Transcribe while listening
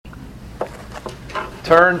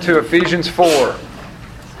turn to Ephesians 4.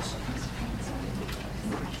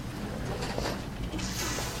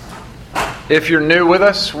 If you're new with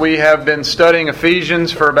us, we have been studying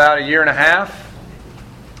Ephesians for about a year and a half.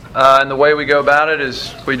 And the way we go about it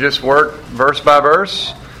is we just work verse by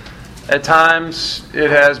verse. At times it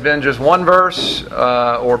has been just one verse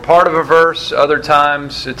or part of a verse. Other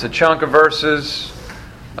times it's a chunk of verses.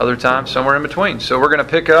 Other times somewhere in between. So we're going to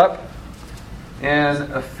pick up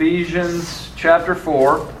in Ephesians chapter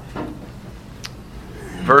 4,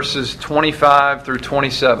 verses 25 through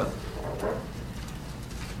 27.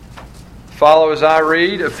 Follow as I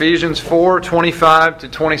read Ephesians 4, 25 to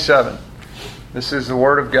 27. This is the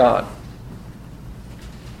Word of God.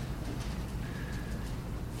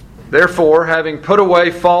 Therefore, having put away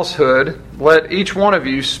falsehood, let each one of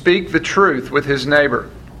you speak the truth with his neighbor.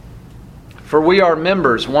 For we are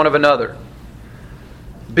members one of another.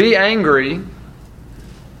 Be angry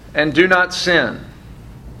and do not sin.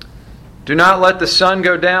 Do not let the sun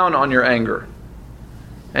go down on your anger,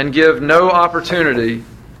 and give no opportunity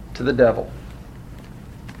to the devil.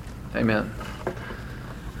 Amen.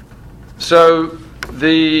 So,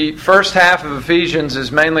 the first half of Ephesians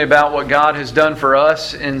is mainly about what God has done for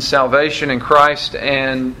us in salvation in Christ,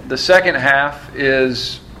 and the second half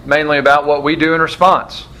is mainly about what we do in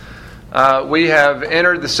response. We have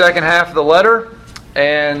entered the second half of the letter,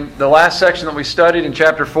 and the last section that we studied in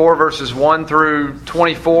chapter 4, verses 1 through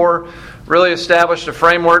 24, really established a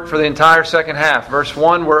framework for the entire second half. Verse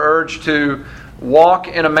 1, we're urged to walk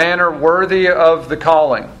in a manner worthy of the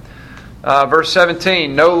calling. Verse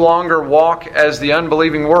 17, no longer walk as the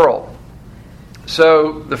unbelieving world.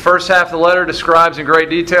 So the first half of the letter describes in great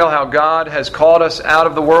detail how God has called us out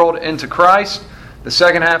of the world into Christ. The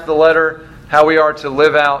second half of the letter, how we are to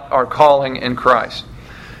live out our calling in Christ.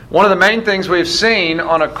 One of the main things we've seen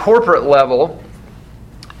on a corporate level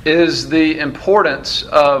is the importance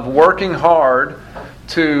of working hard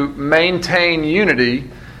to maintain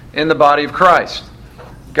unity in the body of Christ.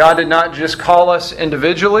 God did not just call us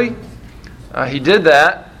individually. He did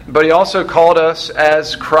that, but He also called us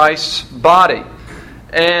as Christ's body.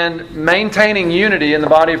 And maintaining unity in the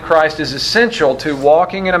body of Christ is essential to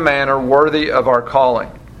walking in a manner worthy of our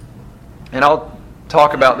calling. And I'll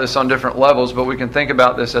talk about this on different levels, but we can think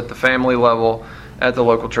about this at the family level, at the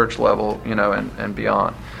local church level, and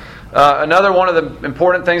beyond. Another one of the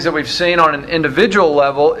important things that we've seen on an individual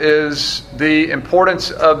level is the importance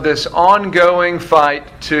of this ongoing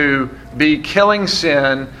fight to be killing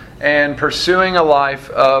sin and pursuing a life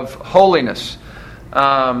of holiness.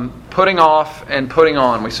 Putting off and putting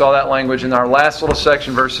on. We saw that language in our last little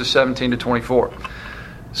section, verses 17 to 24.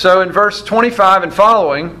 So in verse 25 and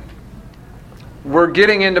following, we're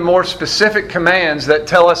getting into more specific commands that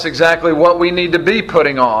tell us exactly what we need to be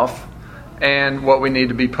putting off and what we need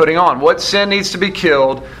to be putting on. What sin needs to be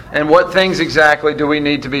killed, and what things exactly do we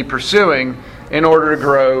need to be pursuing in order to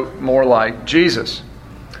grow more like Jesus.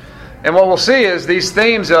 And what we'll see is these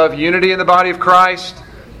themes of unity in the body of Christ,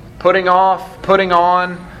 putting off, putting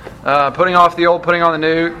on, putting off the old, putting on the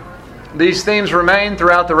new. These themes remain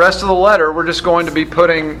throughout the rest of the letter. We're just going to be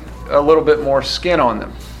putting a little bit more skin on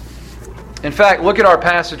them. In fact, look at our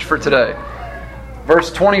passage for today.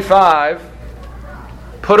 Verse 25,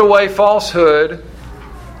 put away falsehood,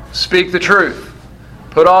 speak the truth.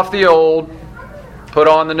 Put off the old, put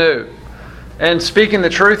on the new. And speaking the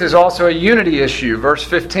truth is also a unity issue. Verse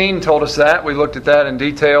 15 told us that. We looked at that in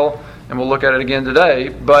detail, and we'll look at it again today.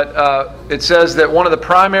 But it says that one of the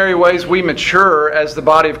primary ways we mature as the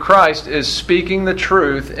body of Christ is speaking the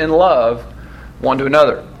truth in love one to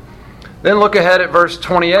another. Then look ahead at verse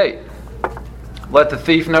 28. Let the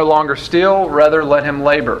thief no longer steal, rather let him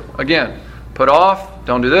labor. Again, put off,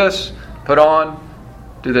 don't do this. Put on,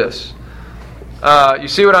 do this. You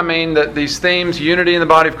see what I mean? That these themes, unity in the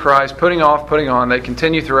body of Christ, putting off, putting on, they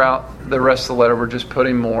continue throughout the rest of the letter. We're just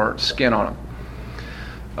putting more skin on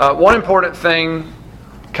them. One important thing,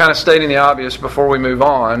 kind of stating the obvious before we move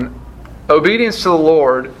on, obedience to the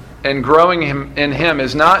Lord and growing in Him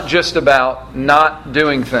is not just about not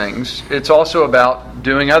doing things. It's also about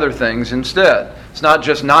doing other things instead. It's not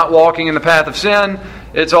just not walking in the path of sin.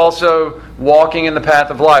 It's also walking in the path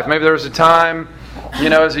of life. Maybe there was a time,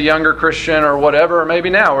 as a younger Christian or whatever, or maybe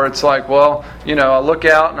now, where it's like, well, I look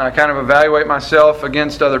out and I kind of evaluate myself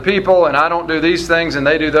against other people, and I don't do these things and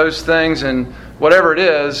they do those things, and whatever it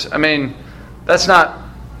is. I mean, that's not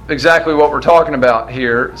exactly what we're talking about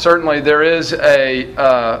here. Certainly there is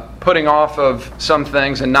a putting off of some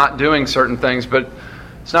things and not doing certain things, but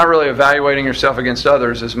it's not really evaluating yourself against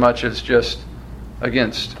others as much as just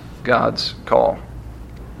against God's call.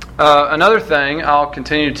 Another thing, I'll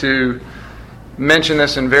continue to mention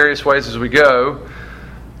this in various ways as we go.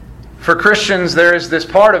 For Christians, there is this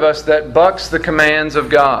part of us that bucks the commands of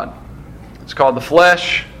God. It's called the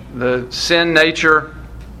flesh, the sin nature.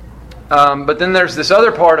 But then there's this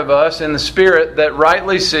other part of us in the Spirit that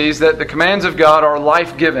rightly sees that the commands of God are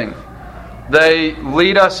life-giving. They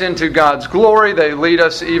lead us into God's glory. They lead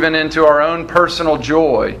us even into our own personal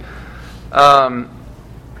joy.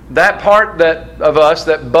 That part of us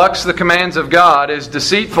that bucks the commands of God is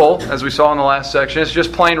deceitful, as we saw in the last section. It's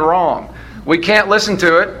just plain wrong. We can't listen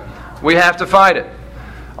to it. We have to fight it.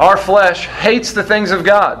 Our flesh hates the things of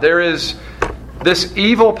God. There is this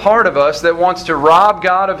evil part of us that wants to rob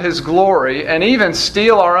God of His glory and even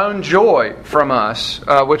steal our own joy from us,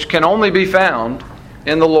 which can only be found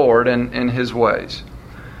in the Lord and in His ways.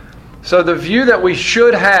 So the view that we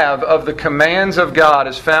should have of the commands of God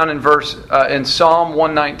is found in Psalm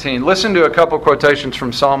 119. Listen to a couple quotations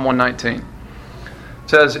from Psalm 119. It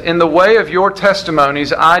says, "In the way of your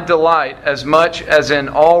testimonies I delight as much as in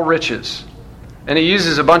all riches." And he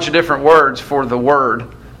uses a bunch of different words for the word.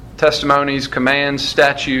 Testimonies, commands,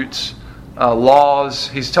 statutes, laws.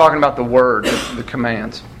 He's talking about the word, the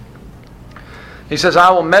commands. He says, "I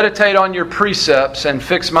will meditate on your precepts and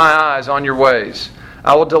fix my eyes on your ways.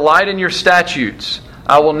 I will delight in your statutes.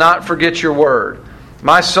 I will not forget your word.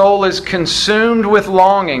 My soul is consumed with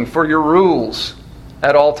longing for your rules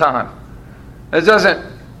at all time." It doesn't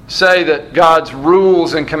say that God's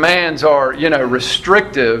rules and commands are,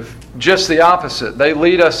 restrictive. Just the opposite. They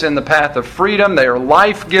lead us in the path of freedom. They are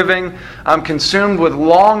life-giving. I'm consumed with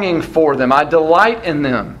longing for them. I delight in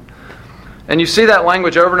them. And you see that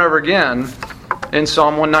language over and over again in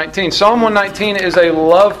Psalm 119. Psalm 119 is a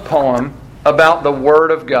love poem about the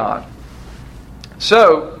Word of God.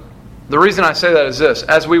 So, the reason I say that is this.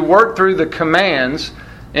 As we work through the commands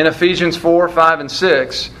in Ephesians 4, 5, and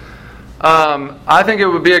 6, I think it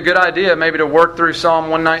would be a good idea maybe to work through Psalm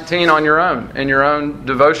 119 on your own, in your own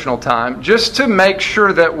devotional time, just to make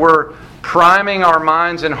sure that we're priming our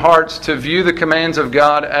minds and hearts to view the commands of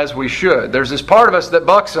God as we should. There's this part of us that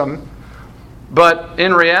bucks them, but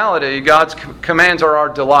in reality, God's commands are our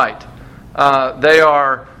delight.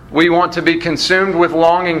 We want to be consumed with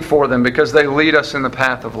longing for them because they lead us in the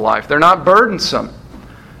path of life. They're not burdensome.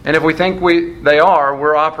 And if we think they are,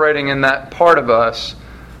 we're operating in that part of us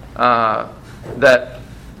that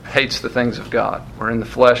hates the things of God. We're in the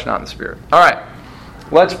flesh, not in the Spirit. All right,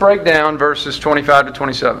 let's break down verses 25 to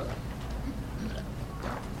 27.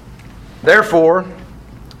 "Therefore,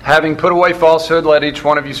 having put away falsehood, let each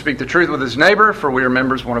one of you speak the truth with his neighbor, for we are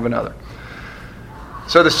members one of another."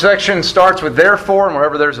 So the section starts with therefore, and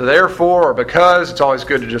wherever there's a therefore or because, it's always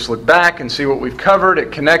good to just look back and see what we've covered.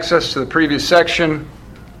 It connects us to the previous section.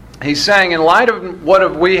 He's saying, in light of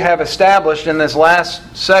what we have established in this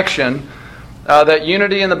last section, that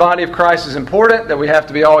unity in the body of Christ is important, that we have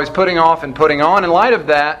to be always putting off and putting on. In light of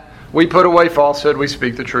that, we put away falsehood, we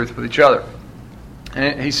speak the truth with each other.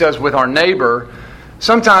 And he says with our neighbor.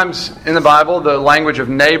 Sometimes in the Bible, the language of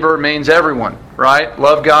neighbor means everyone, right?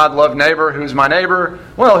 Love God, love neighbor. Who's my neighbor?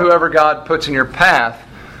 Well, whoever God puts in your path.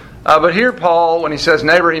 But here Paul, when he says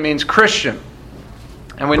neighbor, he means Christian.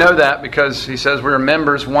 And we know that because he says we're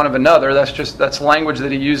members one of another. That's language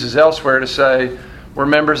that he uses elsewhere to say we're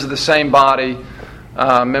members of the same body,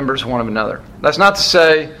 members one of another. That's not to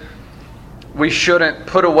say we shouldn't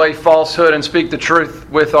put away falsehood and speak the truth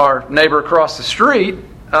with our neighbor across the street.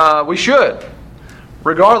 We should.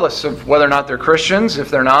 Regardless of whether or not they're Christians. If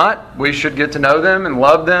they're not, we should get to know them and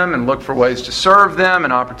love them and look for ways to serve them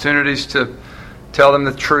and opportunities to tell them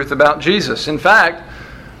the truth about Jesus. In fact,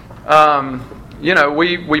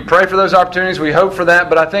 we pray for those opportunities, we hope for that,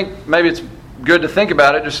 but I think maybe it's good to think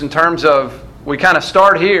about it just in terms of we kind of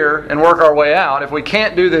start here and work our way out. If we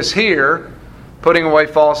can't do this here, putting away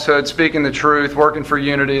falsehood, speaking the truth, working for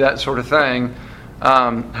unity, that sort of thing,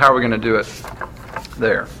 how are we going to do it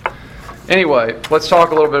there? Anyway, let's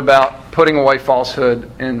talk a little bit about putting away falsehood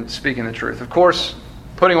and speaking the truth. Of course,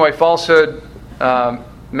 putting away falsehood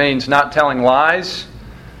means not telling lies,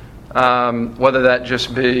 whether that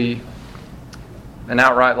just be an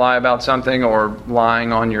outright lie about something or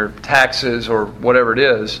lying on your taxes or whatever it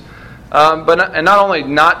is. And not only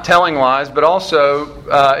not telling lies, but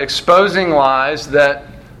also exposing lies that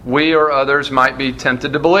we or others might be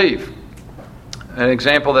tempted to believe. An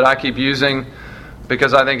example that I keep using,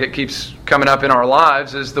 because I think it keeps coming up in our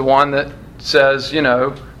lives, is the one that says,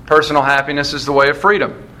 personal happiness is the way of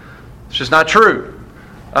freedom. It's just not true.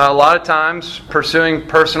 A lot of times, pursuing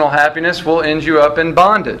personal happiness will end you up in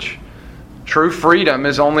bondage. True freedom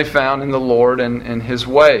is only found in the Lord and in His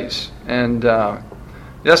ways. And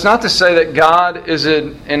that's not to say that God is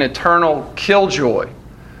an eternal killjoy.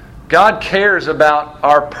 God cares about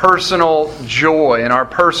our personal joy and our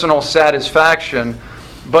personal satisfaction,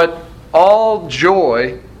 but all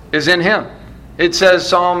joy is in Him. It says,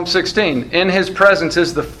 Psalm 16, in His presence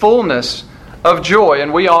is the fullness of joy.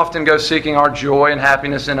 And we often go seeking our joy and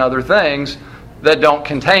happiness in other things that don't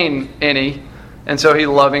contain any. And so He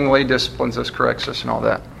lovingly disciplines us, corrects us, and all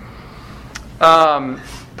that.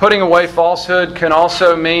 Putting away falsehood can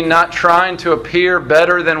also mean not trying to appear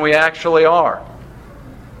better than we actually are.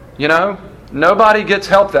 You know, nobody gets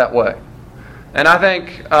help that way. And I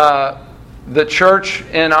think the church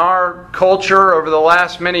in our culture over the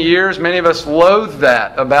last many years, many of us loathe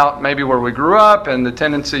that about maybe where we grew up and the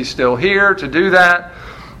tendency still here to do that.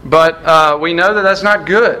 But we know that that's not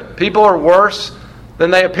good. People are worse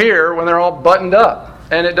than they appear when they're all buttoned up.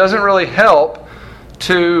 And it doesn't really help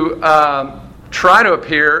to try to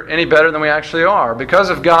appear any better than we actually are.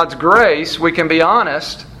 Because of God's grace, we can be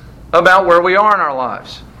honest about where we are in our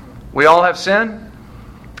lives. We all have sin.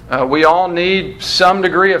 We all need some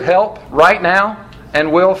degree of help right now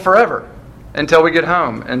and will forever until we get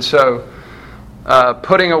home. And so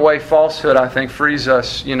putting away falsehood, I think, frees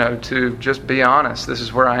us, to just be honest. This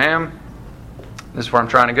is where I am. This is where I'm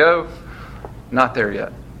trying to go. Not there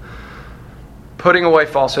yet. Putting away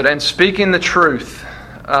falsehood and speaking the truth.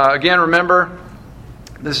 Again, remember,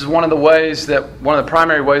 this is one of the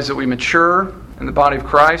primary ways that we mature in the body of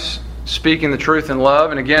Christ, speaking the truth in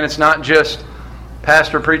love. And again, it's not just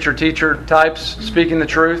pastor, preacher, teacher types speaking the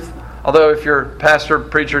truth. Although if your pastor,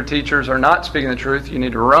 preacher, teachers are not speaking the truth, you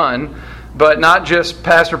need to run. But not just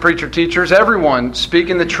pastor, preacher, teachers, everyone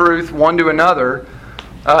speaking the truth one to another.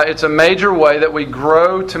 It's a major way that we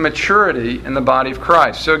grow to maturity in the body of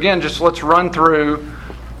Christ. So again, just let's run through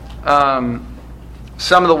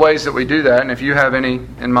some of the ways that we do that. And if you have any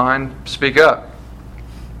in mind, speak up.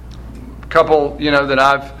 A couple, that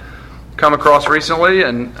I've come across recently,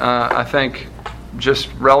 and I think just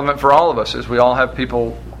relevant for all of us, as we all have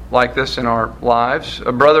people like this in our lives.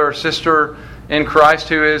 A brother or sister in Christ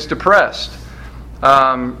who is depressed.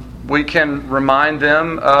 We can remind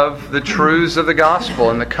them of the truths of the gospel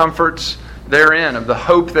and the comforts therein, of the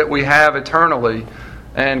hope that we have eternally,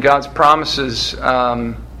 and God's promises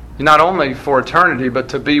not only for eternity, but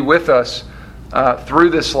to be with us through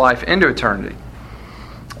this life into eternity.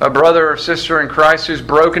 A brother or sister in Christ who's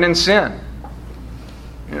broken in sin,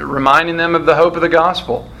 reminding them of the hope of the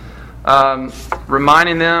gospel.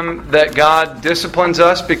 Reminding them that God disciplines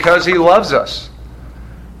us because He loves us.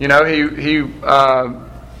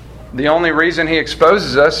 The only reason He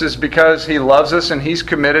exposes us is because He loves us and He's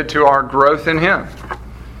committed to our growth in Him.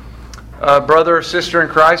 A brother or sister in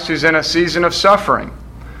Christ who's in a season of suffering,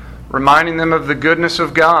 reminding them of the goodness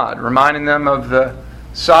of God, reminding them of the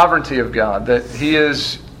sovereignty of God, that He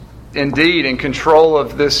is indeed in control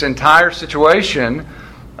of this entire situation,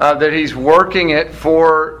 that He's working it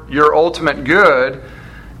for your ultimate good,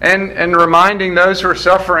 and reminding those who are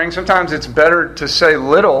suffering. Sometimes it's better to say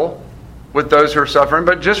little with those who are suffering,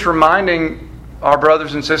 but just reminding our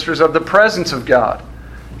brothers and sisters of the presence of God.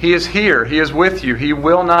 He is here. He is with you. He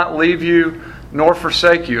will not leave you nor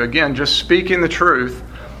forsake you. Again, just speaking the truth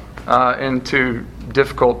into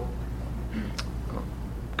difficult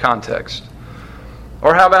context.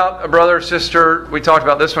 Or how about a brother or sister, we talked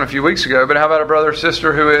about this one a few weeks ago, but how about a brother or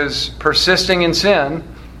sister who is persisting in sin,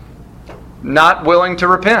 not willing to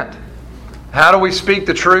repent? How do we speak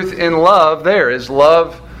the truth in love there? Is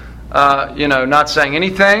love, not saying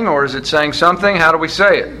anything, or is it saying something? How do we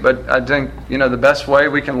say it? But I think, the best way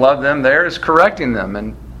we can love them there is correcting them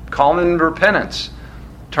and calling them to repentance,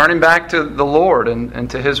 turning back to the Lord and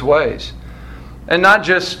to His ways. And not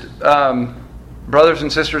just brothers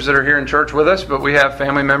and sisters that are here in church with us, but we have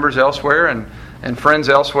family members elsewhere and friends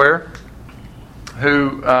elsewhere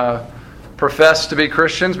who profess to be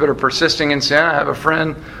Christians but are persisting in sin. I have a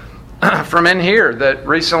friend from in here that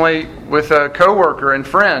recently, with a coworker and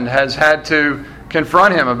friend, has had to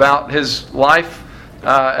confront him about his life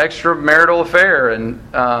extramarital affair, and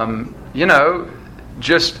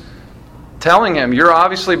just telling him, you're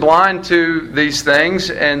obviously blind to these things,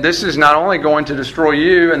 and this is not only going to destroy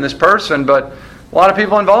you and this person, but a lot of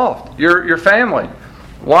people involved, your family,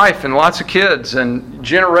 wife, and lots of kids, and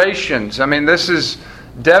generations. I mean, this is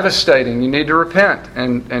devastating. You need to repent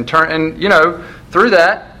and turn. And through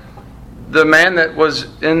that, the man that was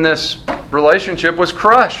in this relationship was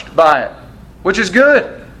crushed by it, which is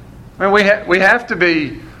good. I mean, we have to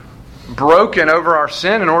be broken over our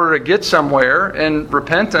sin in order to get somewhere in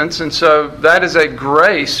repentance, and so that is a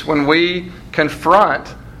grace when we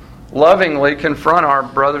lovingly confront our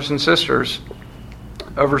brothers and sisters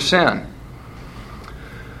over sin.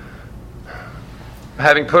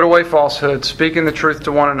 having put away falsehood, speaking the truth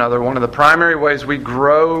to one another, one of the primary ways we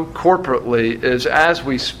grow corporately is as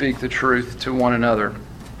we speak the truth to one another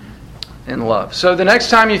in love. So the next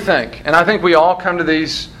time you think, and I think we all come to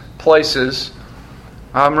these places,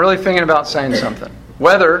 I'm really thinking about saying something.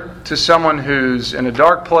 Whether to someone who's in a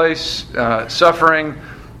dark place, suffering,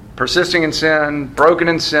 persisting in sin, broken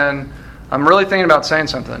in sin, I'm really thinking about saying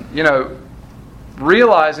something.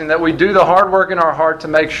 Realizing that we do the hard work in our heart to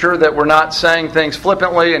make sure that we're not saying things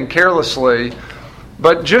flippantly and carelessly,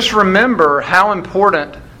 but just remember how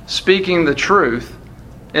important speaking the truth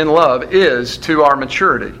in love is to our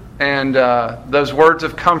maturity and those words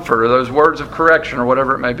of comfort or those words of correction or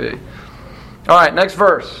whatever it may be. All right, next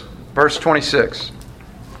verse, verse 26.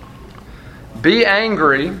 Be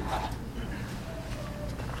angry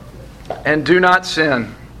and do not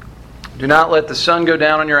sin. Do not let the sun go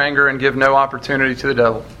down on your anger and give no opportunity to the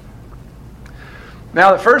devil.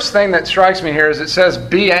 Now, the first thing that strikes me here is it says,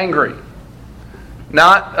 be angry.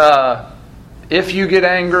 Not if you get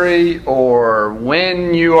angry or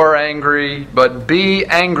when you are angry, but be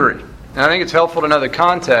angry. And I think it's helpful to know the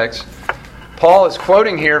context. Paul is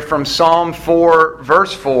quoting here from Psalm 4,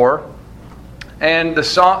 verse 4. And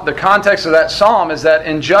the context of that psalm is that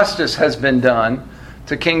injustice has been done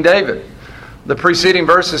to King David. The preceding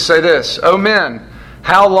verses say this, O men,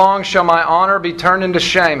 how long shall my honor be turned into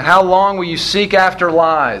shame? How long will you seek after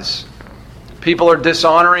lies? People are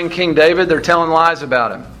dishonoring King David. They're telling lies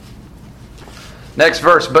about him. Next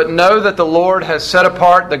verse, but know that the Lord has set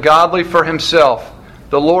apart the godly for himself.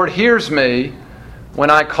 The Lord hears me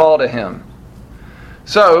when I call to him.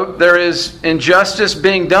 So there is injustice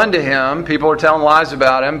being done to him. People are telling lies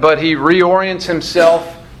about him, but he reorients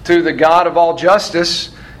himself to the God of all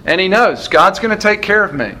justice. And he knows, God's going to take care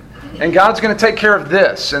of me. And God's going to take care of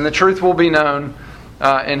this. And the truth will be known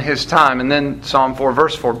in His time. And then Psalm 4,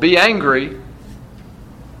 verse 4. Be angry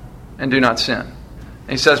and do not sin. And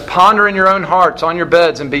he says, ponder in your own hearts on your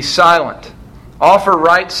beds and be silent. Offer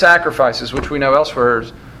right sacrifices, which we know elsewhere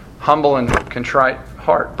is humble and contrite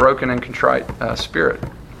heart, broken and contrite spirit.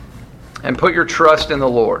 And put your trust in the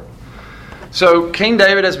Lord. So King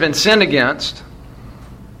David has been sinned against.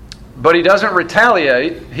 But he doesn't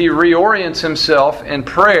retaliate. He reorients himself in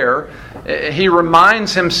prayer. He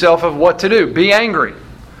reminds himself of what to do. Be angry.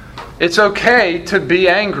 It's okay to be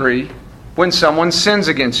angry when someone sins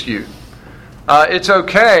against you. It's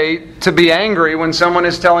okay to be angry when someone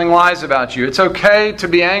is telling lies about you. It's okay to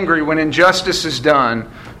be angry when injustice is done,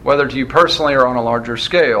 whether to you personally or on a larger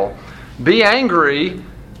scale. Be angry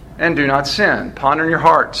and do not sin. Ponder in your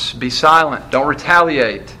hearts. Be silent. Don't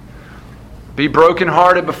retaliate. Be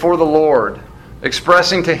brokenhearted before the Lord,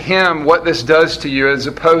 expressing to Him what this does to you as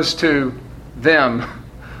opposed to them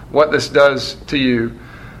what this does to you.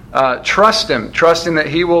 Trust Him, trusting that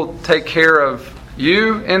He will take care of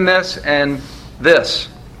you in this and this.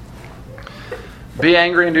 Be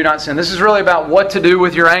angry and do not sin. This is really about what to do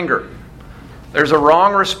with your anger. There's a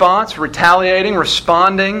wrong response, retaliating,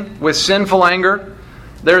 responding with sinful anger.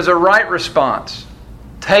 There's a right response,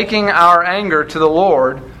 taking our anger to the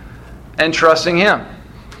Lord and trusting Him.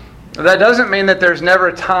 That doesn't mean that there's never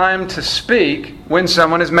a time to speak when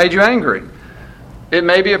someone has made you angry. It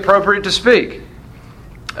may be appropriate to speak.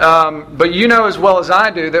 But you know as well as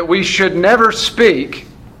I do that we should never speak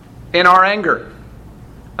in our anger.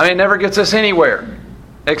 I mean, it never gets us anywhere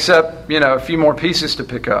except, a few more pieces to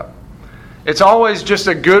pick up. It's always just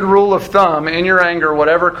a good rule of thumb in your anger,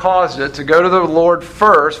 whatever caused it, to go to the Lord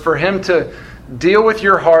first for Him to deal with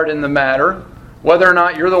your heart in the matter. Whether or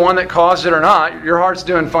not you're the one that caused it or not, your heart's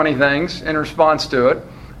doing funny things in response to it.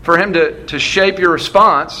 For Him to shape your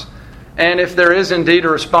response. And if there is indeed a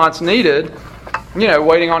response needed,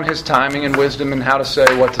 waiting on His timing and wisdom and how to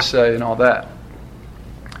say what to say and all that.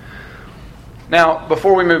 Now,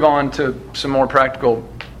 before we move on to some more practical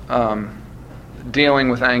dealing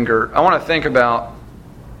with anger, I want to think about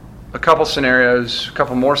a couple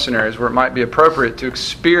more scenarios where it might be appropriate to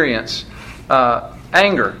experience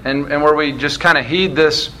anger, and where we just kind of heed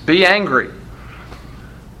this, be angry.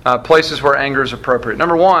 Places where anger is appropriate.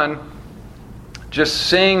 Number one, just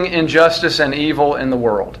seeing injustice and evil in the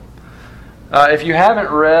world. If you haven't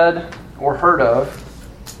read or heard of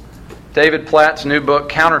David Platt's new book,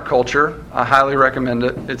 Counterculture, I highly recommend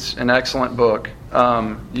it. It's an excellent book.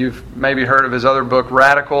 You've maybe heard of his other book,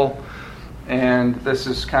 Radical, and this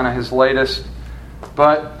is kind of his latest.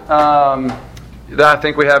 But I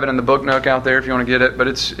think we have it in the book nook out there if you want to get it. But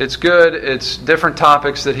it's good. It's different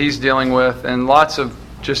topics that he's dealing with, and lots of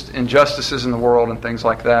just injustices in the world and things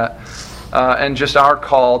like that. And just our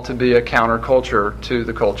call to be a counterculture to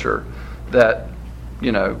the culture that,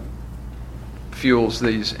 fuels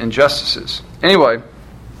these injustices. Anyway,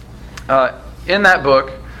 In that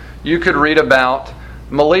book, you could read about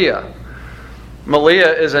Malia.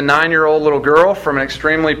 Malia is a 9-year-old little girl from an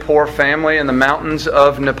extremely poor family in the mountains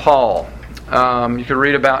of Nepal. You could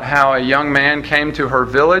read about how a young man came to her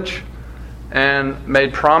village and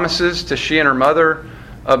made promises to she and her mother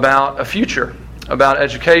about a future, about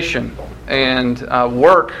education and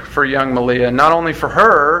work for young Malia, not only for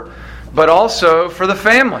her, but also for the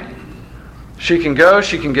family. She can go,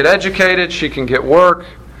 she can get educated, she can get work,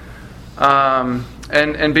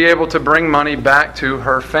 and be able to bring money back to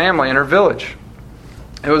her family and her village.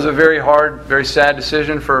 It was a very hard, very sad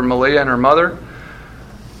decision for Malia and her mother,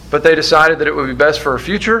 but they decided that it would be best for her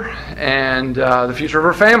future and the future of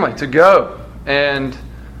her family to go and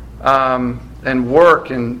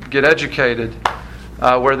work and get educated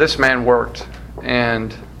where this man worked.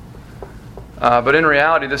 But in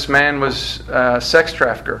reality, this man was a sex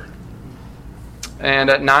trafficker.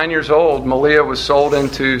 And at 9 years old, Malia was sold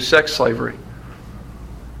into sex slavery.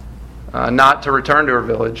 Not to return to her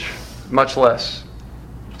village, much less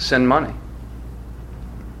send money.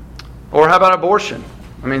 Or how about abortion?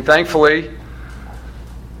 I mean, thankfully,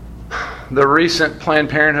 the recent Planned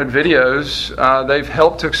Parenthood videos, they've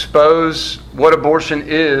helped to expose what abortion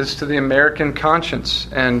is to the American conscience.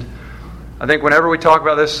 And I think whenever we talk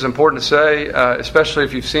about this, it's important to say, especially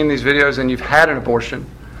if you've seen these videos and you've had an abortion,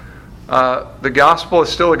 the gospel is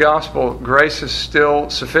still a gospel. Grace is still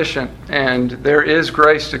sufficient, and there is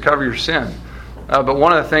grace to cover your sin. But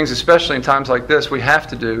one of the things, especially in times like this, we have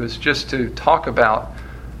to do is just to talk about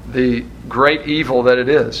the great evil that it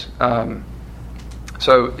is.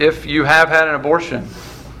 So if you have had an abortion,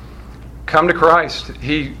 come to Christ.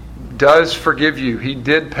 He does forgive you. He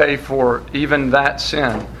did pay for even that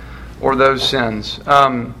sin or those sins.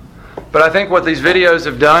 But I think what these videos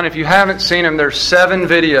have done, if you haven't seen them, there's 7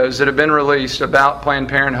 videos that have been released about Planned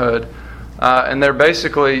Parenthood. And they're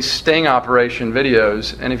basically sting operation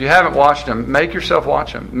videos. And if you haven't watched them, make yourself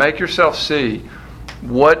watch them. Make yourself see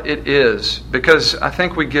what it is. Because I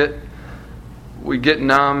think we get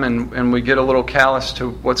numb and we get a little callous to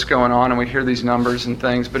what's going on, and we hear these numbers and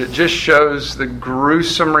things. But it just shows the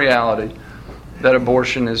gruesome reality that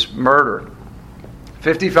abortion is murder.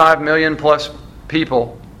 55 million plus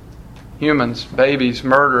people, humans, babies,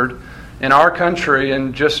 murdered in our country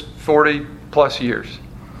in just 40 plus years.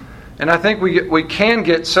 And I think we can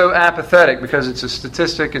get so apathetic because it's a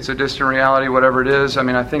statistic, it's a distant reality, whatever it is. I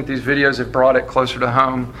mean, I think these videos have brought it closer to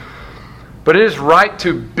home. But it is right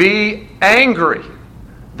to be angry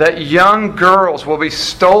that young girls will be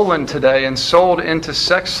stolen today and sold into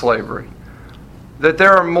sex slavery. That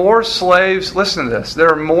there are more slaves, listen to this, there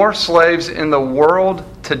are more slaves in the world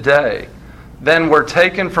today than were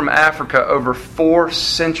taken from Africa over 4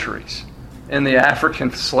 centuries in the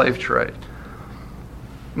African slave trade.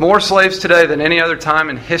 More slaves today than any other time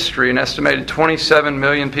in history, an estimated 27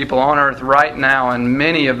 million people on earth right now, and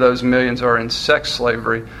many of those millions are in sex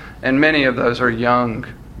slavery, and many of those are young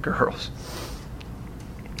girls.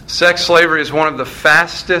 Sex slavery is one of the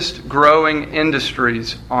fastest growing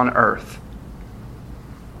industries on earth.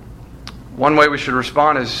 One way we should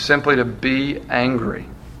respond is simply to be angry.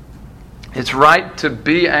 It's right to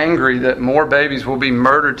be angry that more babies will be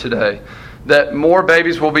murdered today, that more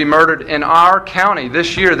babies will be murdered in our county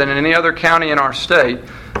this year than in any other county in our state,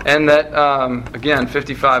 and that, again,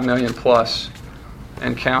 55 million plus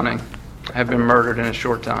and counting have been murdered in a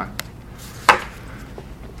short time.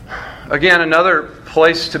 Again, another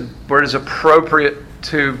place where it is appropriate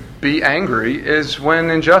to be angry is when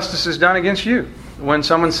injustice is done against you, when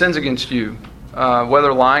someone sins against you,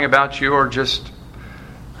 whether lying about you or just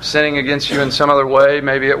sinning against you in some other way,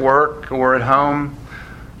 maybe at work or at home.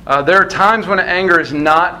 There are times when anger is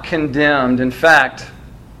not condemned. In fact,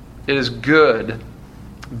 it is good.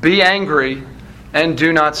 Be angry and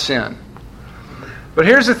do not sin. But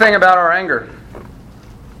here's the thing about our anger.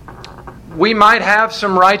 We might have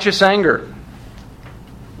some righteous anger,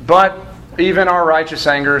 but even our righteous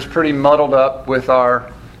anger is pretty muddled up with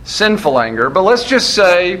our sinful anger. But let's just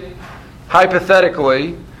say,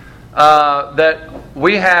 hypothetically, that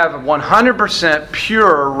we have 100%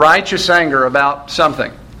 pure righteous anger about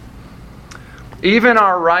something. Even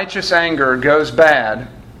our righteous anger goes bad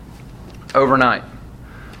overnight.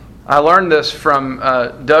 I learned this from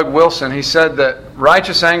Doug Wilson. He said that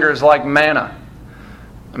righteous anger is like manna.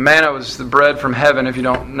 Manna was the bread from heaven, if you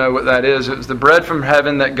don't know what that is. It was the bread from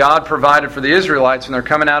heaven that God provided for the Israelites when they're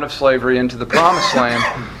coming out of slavery into the Promised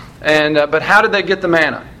Land. But how did they get the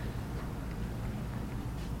manna?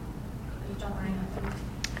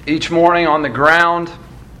 Each morning on the ground.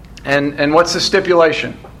 And what's the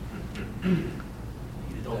stipulation?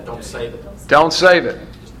 Don't save it. Don't save it.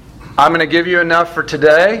 I'm going to give you enough for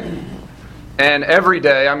today, and every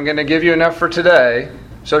day I'm going to give you enough for today,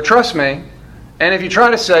 so trust me. And if you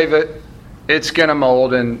try to save it, it's going to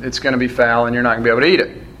mold and it's going to be foul and you're not going to be able to eat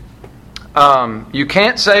it. You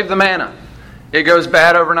can't save the manna. It goes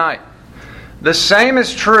bad overnight. The same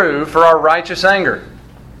is true for our righteous anger.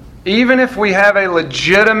 Even if we have a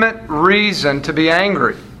legitimate reason to be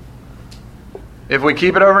angry, if we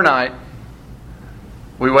keep it overnight,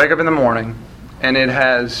 we wake up in the morning and it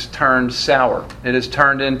has turned sour. It has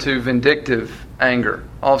turned into vindictive anger.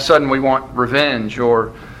 All of a sudden we want revenge,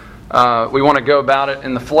 or we want to go about it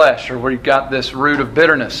in the flesh, or we've got this root of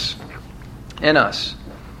bitterness in us.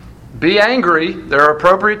 Be angry. There are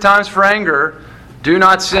appropriate times for anger. Do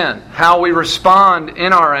not sin. How we respond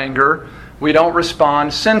in our anger, we don't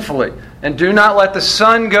respond sinfully. And do not let the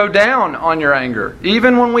sun go down on your anger,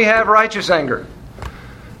 even when we have righteous anger.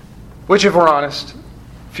 Which, if we're honest,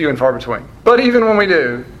 few and far between. But even when we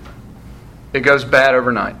do, it goes bad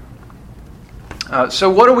overnight. So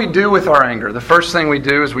what do we do with our anger? The first thing we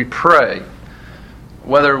do is we pray.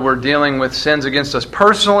 Whether we're dealing with sins against us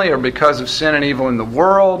personally or because of sin and evil in the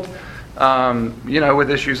world, with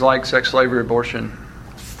issues like sex, slavery, abortion,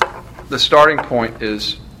 the starting point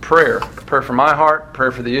is prayer. Prayer for my heart,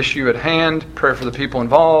 prayer for the issue at hand, prayer for the people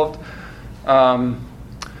involved.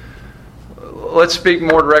 Let's speak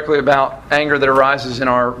more directly about anger that arises in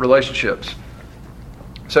our relationships.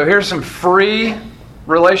 So here's some free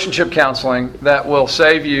relationship counseling that will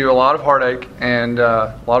save you a lot of heartache and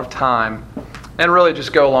a lot of time, and really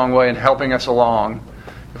just go a long way in helping us along,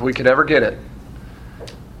 if we could ever get it.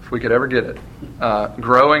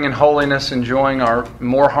 Growing in holiness, enjoying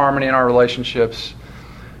more harmony in our relationships.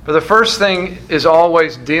 But the first thing is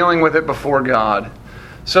always dealing with it before God.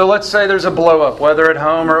 So let's say there's a blow up, whether at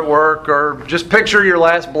home or at work, or just picture your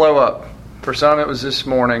last blow up. For some, it was this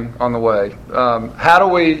morning on the way. How do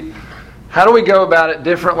we go about it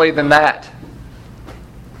differently than that?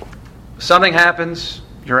 Something happens,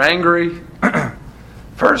 you're angry.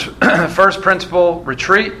 First principle,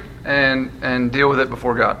 retreat and deal with it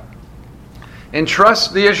before God.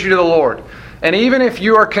 Entrust the issue to the Lord. And even if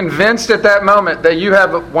you are convinced at that moment that you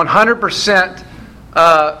have 100%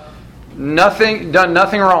 done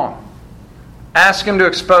nothing wrong, ask Him to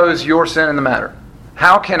expose your sin in the matter.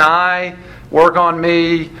 How can I work on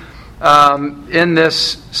me in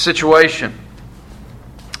this situation?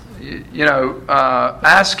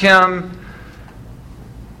 Ask Him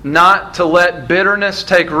not to let bitterness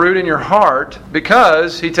take root in your heart,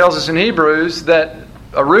 because He tells us in Hebrews that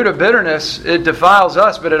a root of bitterness, it defiles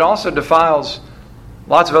us, but it also defiles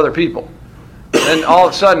lots of other people. And all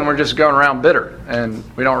of a sudden we're just going around bitter, and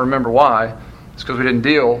we don't remember why. It's because we didn't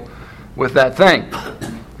deal with that thing.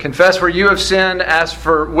 Confess where you have sinned. Ask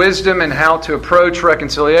for wisdom in how to approach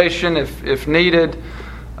reconciliation if needed.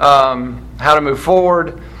 How to move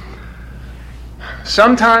forward.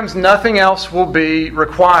 Sometimes nothing else will be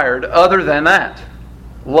required other than that.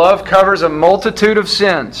 Love covers a multitude of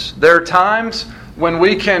sins. There are times when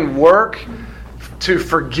we can work to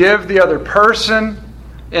forgive the other person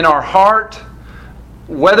in our heart,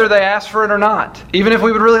 whether they ask for it or not, even if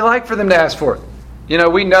we would really like for them to ask for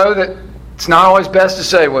it. We know that it's not always best to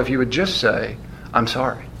say, well, if you would just say, I'm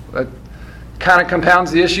sorry. That kind of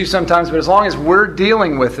compounds the issue sometimes, but as long as we're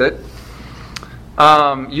dealing with it,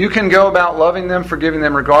 you can go about loving them, forgiving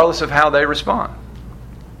them, regardless of how they respond.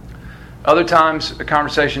 Other times, a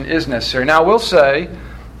conversation is necessary. Now, I will say,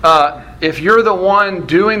 if you're the one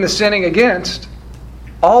doing the sinning against,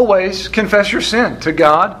 always confess your sin to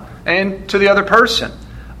God and to the other person.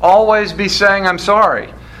 Always be saying, I'm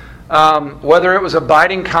sorry. Whether it was a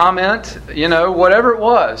biting comment, whatever it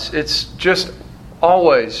was, it's just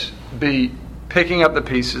always be picking up the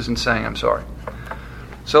pieces and saying, I'm sorry.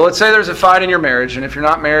 So let's say there's a fight in your marriage, and if you're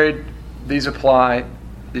not married, these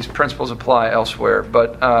principles apply elsewhere.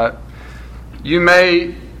 But you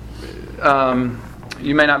may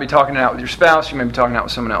not be talking it out with your spouse, you may be talking it out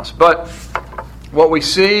with someone else. But what we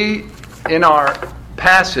see in our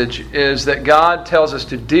passage is that God tells us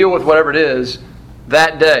to deal with whatever it is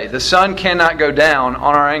that day. The sun cannot go down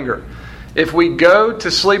on our anger. If we go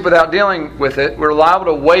to sleep without dealing with it, we're liable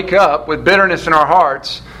to wake up with bitterness in our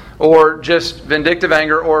hearts, or just vindictive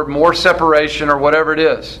anger, or more separation, or whatever it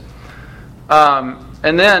is.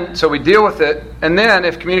 So we deal with it, and then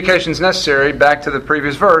if communication is necessary, back to the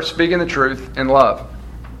previous verse, speaking the truth in love.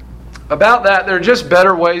 About that, there are just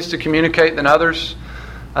better ways to communicate than others.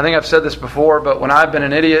 I think I've said this before, but when I've been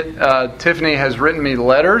an idiot, Tiffany has written me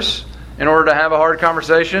letters in order to have a hard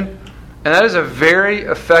conversation, and that is a very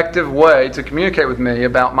effective way to communicate with me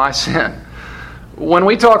about my sin. When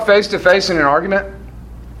we talk face to face in an argument,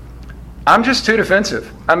 I'm just too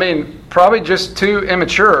defensive. I mean, probably just too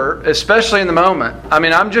immature, especially in the moment. I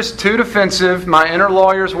mean, I'm just too defensive. My inner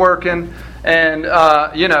lawyer's working, and,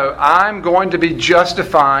 I'm going to be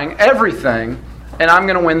justifying everything, and I'm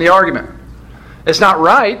going to win the argument. It's not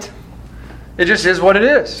right. It just is what it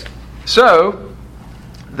is. So,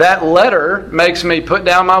 that letter makes me put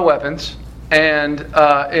down my weapons, and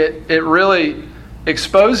it really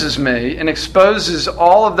exposes me and exposes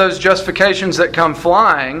all of those justifications that come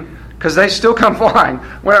flying, because they still come flying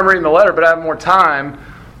when I'm reading the letter, but I have more time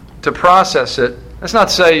to process it. That's not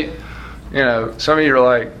to say, some of you are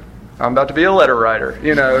like, I'm about to be a letter writer.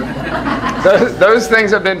 Those things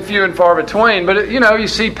have been few and far between, but you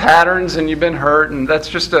see patterns and you've been hurt, and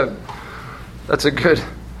that's a good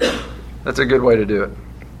way to do it.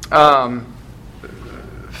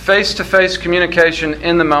 Face-to-face communication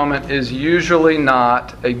in the moment is usually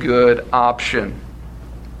not a good option.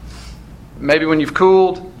 Maybe when you've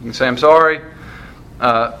cooled, you can say, I'm sorry.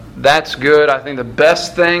 That's good. I think the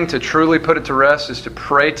best thing to truly put it to rest is to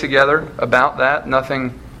pray together about that.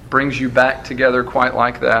 Nothing brings you back together quite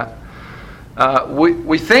like that.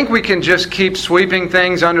 We think we can just keep sweeping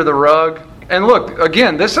things under the rug. And look,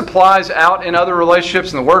 again, this applies out in other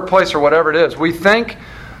relationships, in the workplace or whatever it is. We think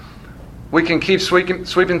we can keep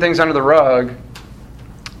sweeping things under the rug,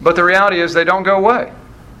 but the reality is they don't go away.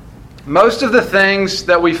 Most of the things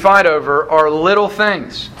that we fight over are little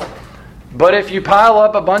things. But if you pile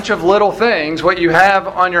up a bunch of little things, what you have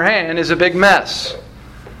on your hand is a big mess.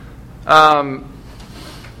 I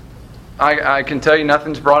can tell you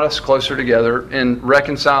nothing's brought us closer together in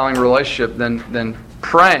reconciling relationship than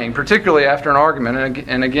praying, particularly after an argument.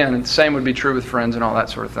 And again, the same would be true with friends and all that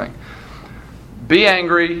sort of thing. Be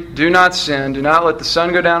angry, do not sin, do not let the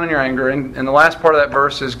sun go down in your anger. And the last part of that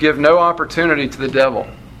verse is give no opportunity to the devil.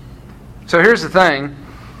 So here's the thing.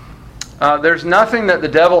 There's nothing that the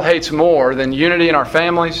devil hates more than unity in our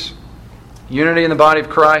families, unity in the body of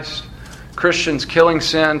Christ, Christians killing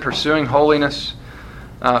sin, pursuing holiness.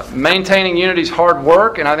 Maintaining unity is hard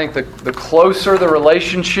work, and I think the closer the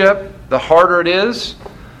relationship, the harder it is.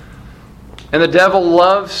 And the devil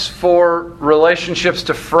loves for relationships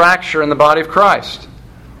to fracture in the body of Christ.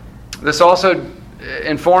 This also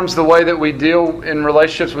informs the way that we deal in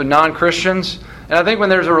relationships with non-Christians. And I think when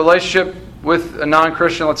there's a relationship with a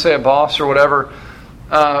non-Christian, let's say a boss or whatever,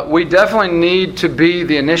 we definitely need to be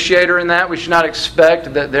the initiator in that. We should not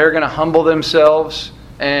expect that they're going to humble themselves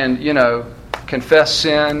and, confess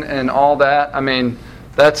sin and all that. I mean,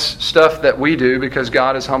 that's stuff that we do because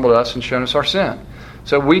God has humbled us and shown us our sin.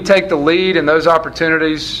 So we take the lead in those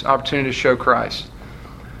opportunities to show Christ.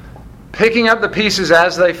 Picking up the pieces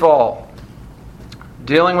as they fall.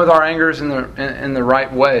 Dealing with our angers in the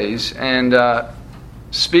right ways. And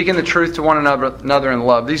speaking the truth to one another in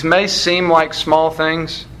love. These may seem like small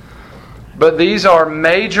things, but these are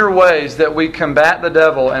major ways that we combat the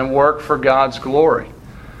devil and work for God's glory.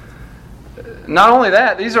 Not only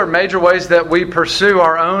that, these are major ways that we pursue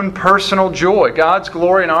our own personal joy. God's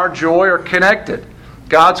glory and our joy are connected.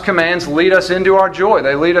 God's commands lead us into our joy.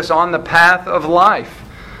 They lead us on the path of life.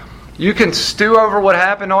 You can stew over what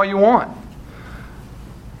happened all you want.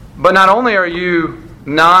 But not only are you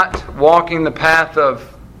not walking the path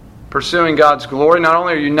of pursuing God's glory, not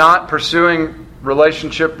only are you not pursuing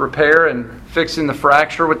relationship repair and fixing the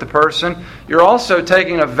fracture with the person, you're also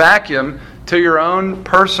taking a vacuum to your own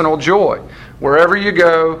personal joy. Wherever you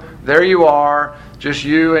go, there you are, just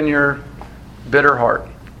you and your bitter heart.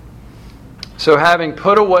 So having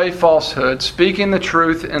put away falsehood, speaking the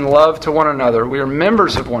truth in love to one another, we are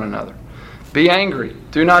members of one another. Be angry.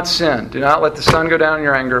 Do not sin. Do not let the sun go down in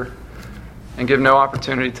your anger, and give no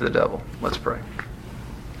opportunity to the devil. Let's pray.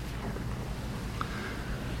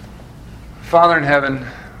 Father in heaven,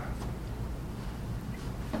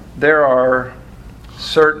 there are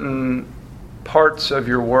certain parts of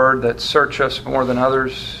your word that search us more than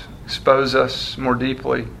others, expose us more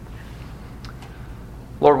deeply.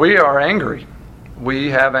 Lord, we are angry.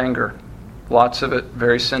 We have anger. Lots of it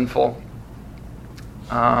very sinful.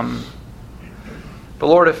 But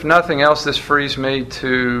Lord, if nothing else, this frees me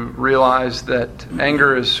to realize that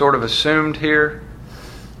anger is sort of assumed here.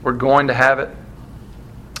 We're going to have it.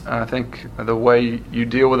 I think the way you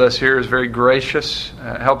deal with us here is very gracious.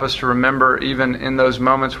 Help us to remember, even in those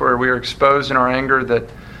moments where we are exposed in our anger, that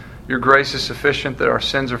your grace is sufficient, that our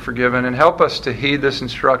sins are forgiven. And help us to heed this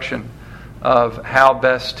instruction of how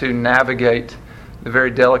best to navigate the very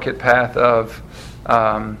delicate path of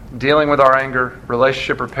dealing with our anger,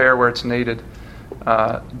 relationship repair where it's needed,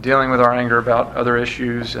 dealing with our anger about other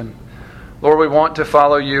issues, and Lord, we want to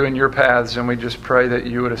follow you in your paths, and we just pray that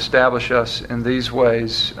you would establish us in these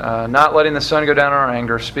ways, not letting the sun go down in our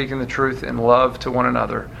anger, speaking the truth in love to one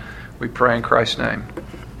another. We pray in Christ's name.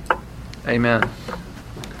 Amen.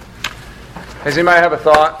 Does anybody have a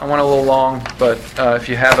thought? I went a little long, but if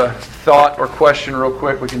you have a thought or question real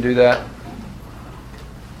quick, we can do that.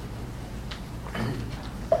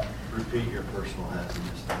 Repeat your personal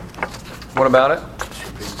happiness. What about it? Just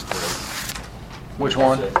repeat the phrase. Which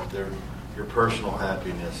one? Your personal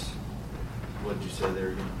happiness. What did you say there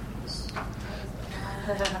again?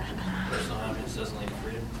 Personal happiness doesn't lead to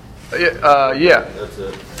freedom? Yeah. That's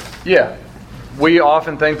it. Yeah. We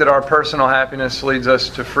often think that our personal happiness leads us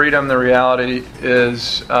to freedom. The reality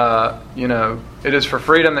is, it is for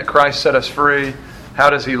freedom that Christ set us free. How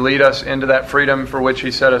does He lead us into that freedom for which He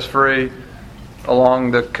set us free? Along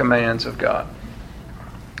the commands of God.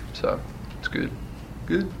 So, it's good.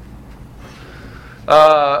 Good.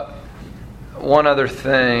 One other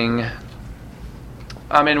thing.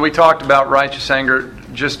 We talked about righteous anger.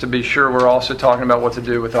 Just to be sure, we're also talking about what to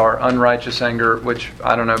do with our unrighteous anger, which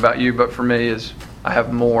I don't know about you, but for me is I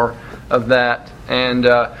have more of that. And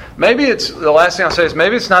maybe it's, the last thing I'll say is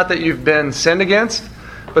maybe it's not that you've been sinned against,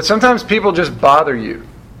 but sometimes people just bother you.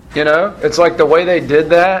 It's like the way they did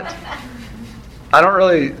that. I don't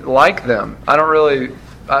really like them.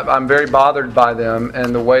 I'm very bothered by them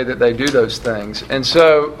and the way that they do those things. And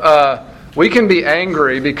so we can be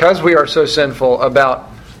angry because we are so sinful about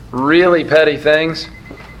really petty things,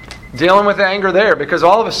 dealing with anger there, because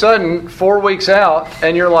all of a sudden 4 weeks out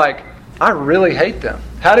and you're like, I really hate them.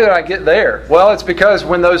 How did I get there? Well, it's because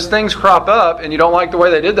when those things crop up and you don't like the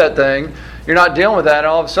way they did that thing, you're not dealing with that, and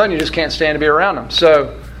all of a sudden you just can't stand to be around them.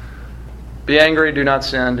 So be angry, do not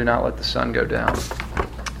sin, do not let the sun go down.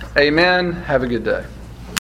 Amen. Have a good day.